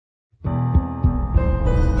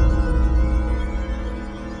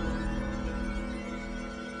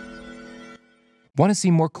Want to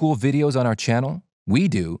see more cool videos on our channel? We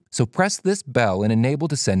do, so press this bell and enable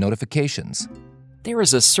to send notifications. There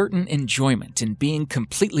is a certain enjoyment in being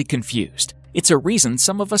completely confused. It's a reason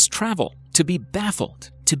some of us travel, to be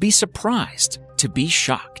baffled, to be surprised, to be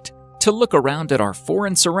shocked, to look around at our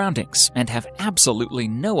foreign surroundings and have absolutely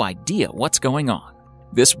no idea what's going on.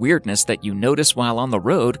 This weirdness that you notice while on the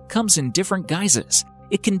road comes in different guises.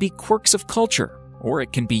 It can be quirks of culture, or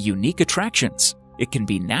it can be unique attractions. It can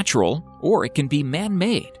be natural, or it can be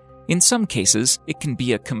man-made. In some cases, it can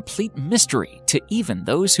be a complete mystery to even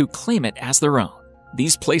those who claim it as their own.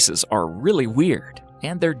 These places are really weird,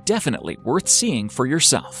 and they're definitely worth seeing for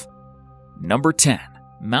yourself. Number 10.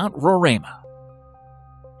 Mount Roraima.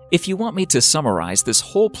 If you want me to summarize this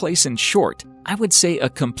whole place in short, I would say a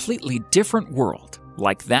completely different world,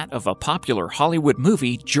 like that of a popular Hollywood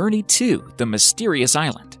movie, Journey to the Mysterious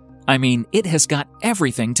Island. I mean, it has got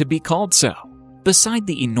everything to be called so. Beside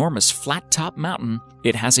the enormous flat-top mountain,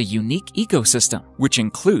 it has a unique ecosystem, which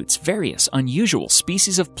includes various unusual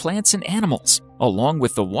species of plants and animals, along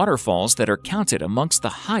with the waterfalls that are counted amongst the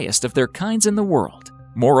highest of their kinds in the world.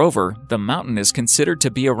 Moreover, the mountain is considered to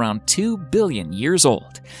be around 2 billion years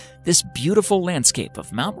old. This beautiful landscape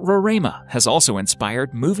of Mount Roraima has also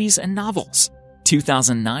inspired movies and novels.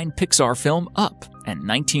 2009 Pixar film Up and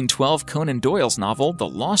 1912 Conan Doyle's novel The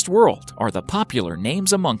Lost World are the popular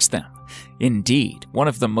names amongst them. Indeed, one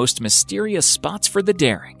of the most mysterious spots for the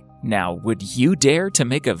daring. Now, would you dare to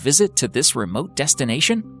make a visit to this remote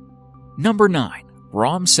destination? Number 9.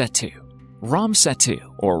 Ram Setu. Ram Setu,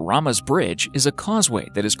 or Rama's Bridge, is a causeway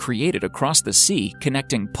that is created across the sea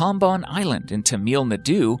connecting Pamban Island in Tamil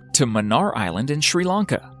Nadu to Mannar Island in Sri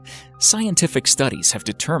Lanka. Scientific studies have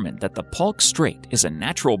determined that the Palk Strait is a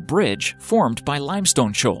natural bridge formed by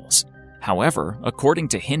limestone shoals. However, according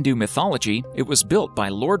to Hindu mythology, it was built by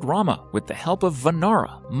Lord Rama with the help of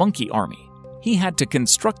Vanara, monkey army. He had to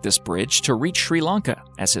construct this bridge to reach Sri Lanka,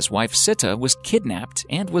 as his wife Sita was kidnapped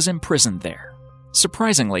and was imprisoned there.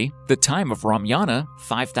 Surprisingly, the time of Ramayana,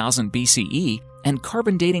 5000 BCE, and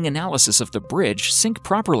carbon dating analysis of the bridge sync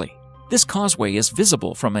properly. This causeway is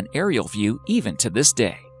visible from an aerial view even to this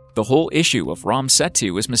day. The whole issue of Ram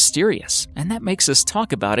Setu is mysterious, and that makes us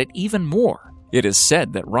talk about it even more. It is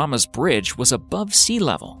said that Rama's Bridge was above sea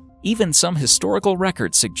level. Even some historical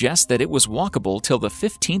records suggest that it was walkable till the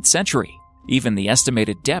 15th century. Even the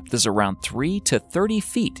estimated depth is around 3 to 30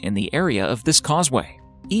 feet in the area of this causeway.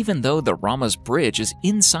 Even though the Rama's Bridge is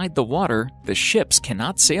inside the water, the ships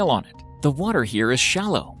cannot sail on it. The water here is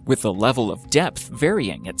shallow, with the level of depth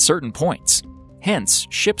varying at certain points. Hence,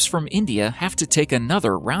 ships from India have to take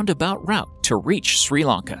another roundabout route to reach Sri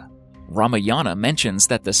Lanka. Ramayana mentions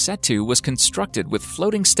that the Setu was constructed with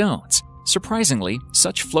floating stones. Surprisingly,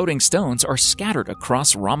 such floating stones are scattered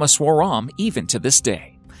across Ramaswaram even to this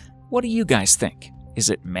day. What do you guys think? Is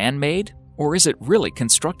it man-made, or is it really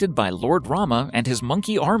constructed by Lord Rama and his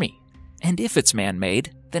monkey army? And if it's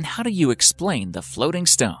man-made, then how do you explain the floating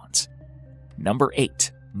stones? Number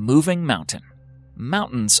 8. Moving Mountain.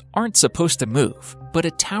 Mountains aren't supposed to move, but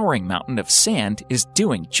a towering mountain of sand is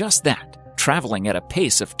doing just that, traveling at a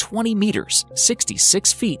pace of 20 meters,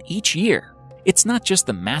 66 feet each year. It's not just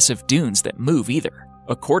the massive dunes that move either.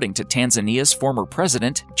 According to Tanzania's former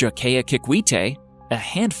president, Jakaya Kikwete, a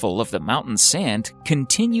handful of the mountain's sand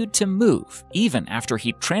continued to move even after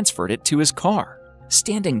he transferred it to his car.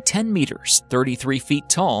 Standing 10 meters, 33 feet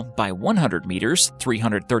tall by 100 meters,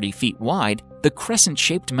 330 feet wide, the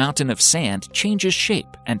crescent-shaped mountain of sand changes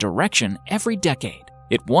shape and direction every decade.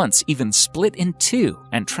 It once even split in two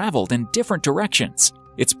and traveled in different directions.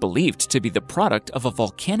 It's believed to be the product of a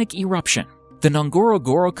volcanic eruption. The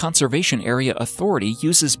Ngorongoro Conservation Area Authority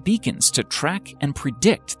uses beacons to track and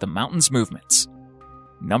predict the mountain's movements.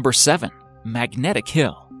 Number 7. Magnetic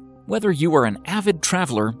Hill. Whether you are an avid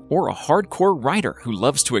traveler or a hardcore rider who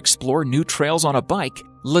loves to explore new trails on a bike,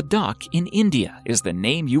 Ladakh in India is the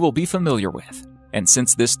name you will be familiar with. And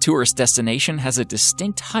since this tourist destination has a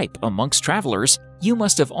distinct hype amongst travelers, you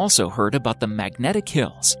must have also heard about the Magnetic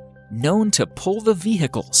Hills. Known to pull the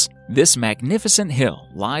vehicles, this magnificent hill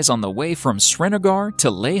lies on the way from Srinagar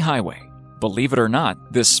to Leh Highway. Believe it or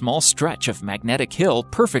not, this small stretch of Magnetic Hill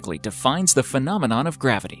perfectly defines the phenomenon of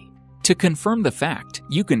gravity. To confirm the fact,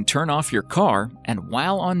 you can turn off your car, and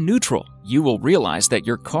while on neutral, you will realize that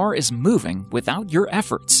your car is moving without your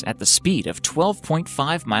efforts at the speed of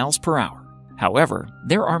 12.5 miles per hour. However,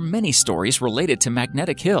 there are many stories related to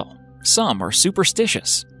Magnetic Hill. Some are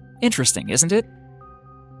superstitious. Interesting, isn't it?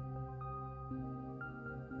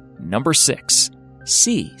 Number 6.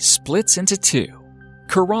 Sea splits into two.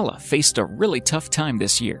 Kerala faced a really tough time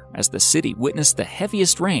this year as the city witnessed the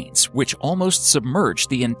heaviest rains, which almost submerged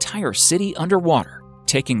the entire city underwater,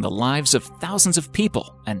 taking the lives of thousands of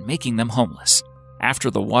people and making them homeless.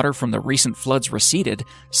 After the water from the recent floods receded,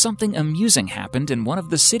 something amusing happened in one of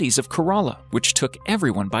the cities of Kerala, which took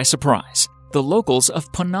everyone by surprise. The locals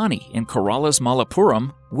of Ponnani in Kerala's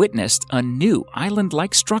Malappuram witnessed a new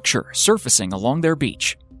island-like structure surfacing along their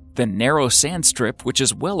beach. The narrow sand strip, which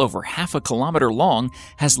is well over half a kilometer long,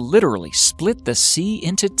 has literally split the sea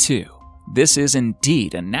into two. This is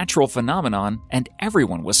indeed a natural phenomenon, and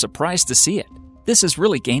everyone was surprised to see it. This has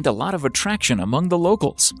really gained a lot of attraction among the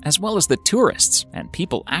locals, as well as the tourists, and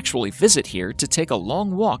people actually visit here to take a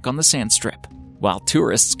long walk on the sand strip. While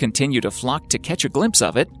tourists continue to flock to catch a glimpse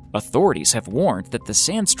of it, authorities have warned that the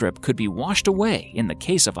sand strip could be washed away in the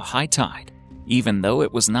case of a high tide. Even though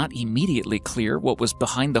it was not immediately clear what was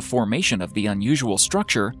behind the formation of the unusual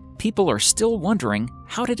structure, people are still wondering,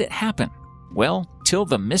 how did it happen? Well, till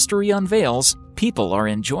the mystery unveils, people are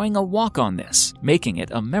enjoying a walk on this, making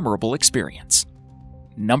it a memorable experience.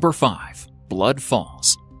 Number 5. Blood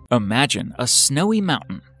Falls. Imagine a snowy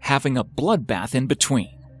mountain having a bloodbath in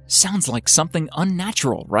between. Sounds like something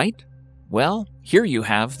unnatural, right? Well, here you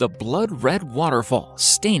have the blood-red waterfall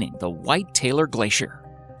staining the White Taylor Glacier.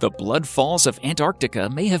 The Blood Falls of Antarctica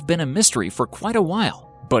may have been a mystery for quite a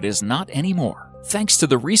while, but is not anymore, thanks to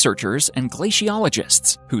the researchers and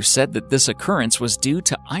glaciologists who said that this occurrence was due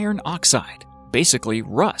to iron oxide, basically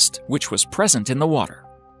rust, which was present in the water.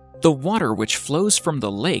 The water which flows from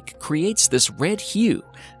the lake creates this red hue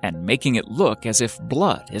and making it look as if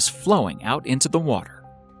blood is flowing out into the water.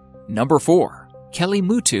 Number 4.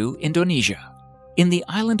 Kelimutu, Indonesia. In the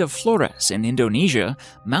island of Flores in Indonesia,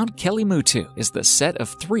 Mount Kelimutu is the set of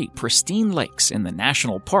 3 pristine lakes in the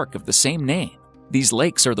national park of the same name. These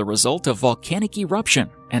lakes are the result of volcanic eruption,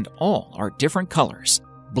 and all are different colors: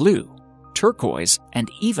 blue, turquoise,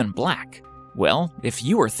 and even black. Well, if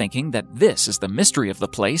you are thinking that this is the mystery of the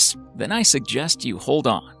place, then I suggest you hold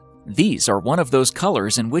on. These are one of those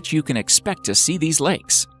colors in which you can expect to see these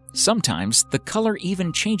lakes. Sometimes the color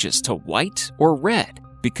even changes to white or red,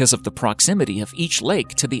 because of the proximity of each lake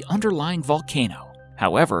to the underlying volcano.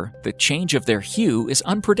 However, the change of their hue is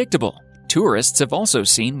unpredictable. Tourists have also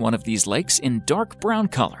seen one of these lakes in dark brown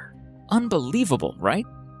color. Unbelievable, right?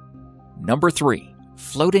 Number 3.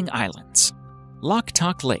 Floating Islands.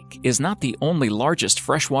 Loktak Lake is not the only largest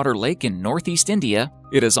freshwater lake in northeast India.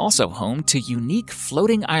 It is also home to unique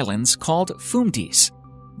floating islands called fumdis.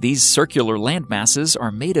 These circular landmasses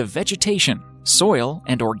are made of vegetation, soil,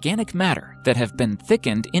 and organic matter that have been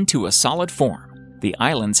thickened into a solid form. The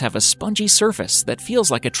islands have a spongy surface that feels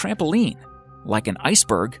like a trampoline. Like an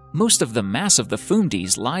iceberg, most of the mass of the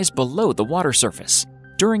fumdis lies below the water surface.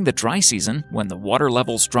 During the dry season, when the water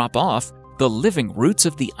levels drop off, the living roots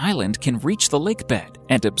of the island can reach the lake bed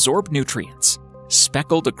and absorb nutrients.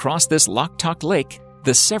 Speckled across this Loktak Lake,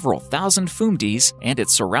 the several thousand fumdis and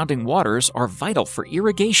its surrounding waters are vital for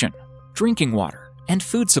irrigation, drinking water, and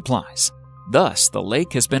food supplies. Thus, the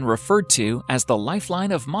lake has been referred to as the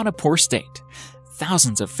lifeline of Manipur State.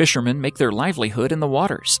 Thousands of fishermen make their livelihood in the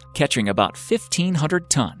waters, catching about 1,500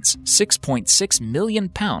 tons, 6.6 million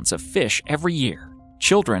pounds of fish every year.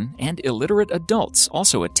 Children and illiterate adults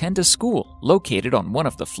also attend a school located on one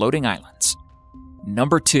of the floating islands.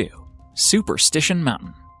 Number 2. Superstition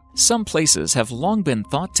Mountain. Some places have long been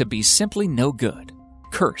thought to be simply no good,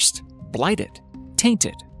 cursed, blighted,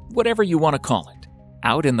 tainted, whatever you want to call it.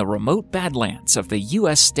 Out in the remote Badlands of the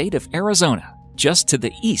U.S. state of Arizona, just to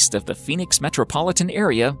the east of the Phoenix metropolitan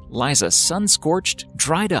area, lies a sun-scorched,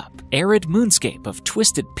 dried-up, arid moonscape of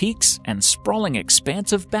twisted peaks and sprawling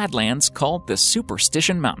expanse of badlands called the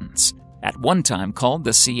Superstition Mountains, at one time called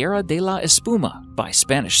the Sierra de la Espuma by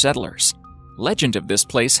Spanish settlers. Legend of this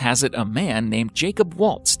place has it a man named Jacob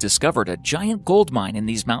Waltz discovered a giant gold mine in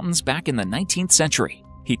these mountains back in the 19th century.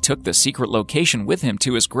 He took the secret location with him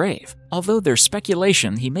to his grave, although there's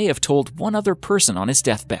speculation he may have told one other person on his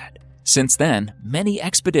deathbed. Since then, many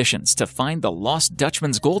expeditions to find the lost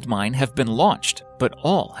Dutchman's gold mine have been launched, but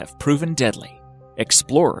all have proven deadly.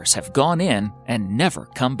 Explorers have gone in and never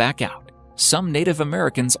come back out. Some Native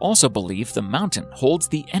Americans also believe the mountain holds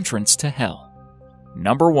the entrance to hell.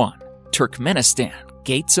 Number 1. Turkmenistan,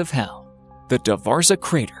 Gates of Hell. The Davarza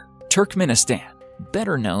Crater, Turkmenistan,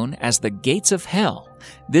 better known as the Gates of Hell.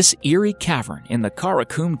 This eerie cavern in the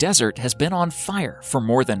Karakum Desert has been on fire for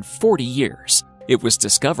more than 40 years. It was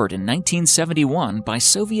discovered in 1971 by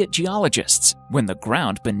Soviet geologists when the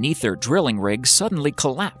ground beneath their drilling rig suddenly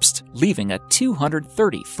collapsed, leaving a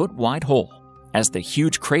 230-foot-wide hole. As the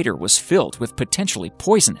huge crater was filled with potentially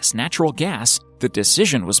poisonous natural gas, the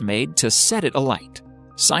decision was made to set it alight.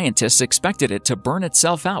 Scientists expected it to burn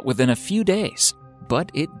itself out within a few days,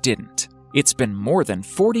 but it didn't. It's been more than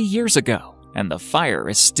 40 years ago, and the fire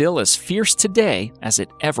is still as fierce today as it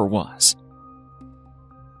ever was.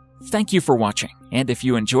 Thank you for watching, and if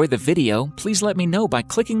you enjoy the video, please let me know by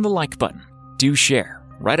clicking the like button. Do share,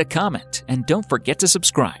 write a comment, and don't forget to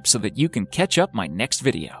subscribe so that you can catch up my next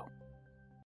video.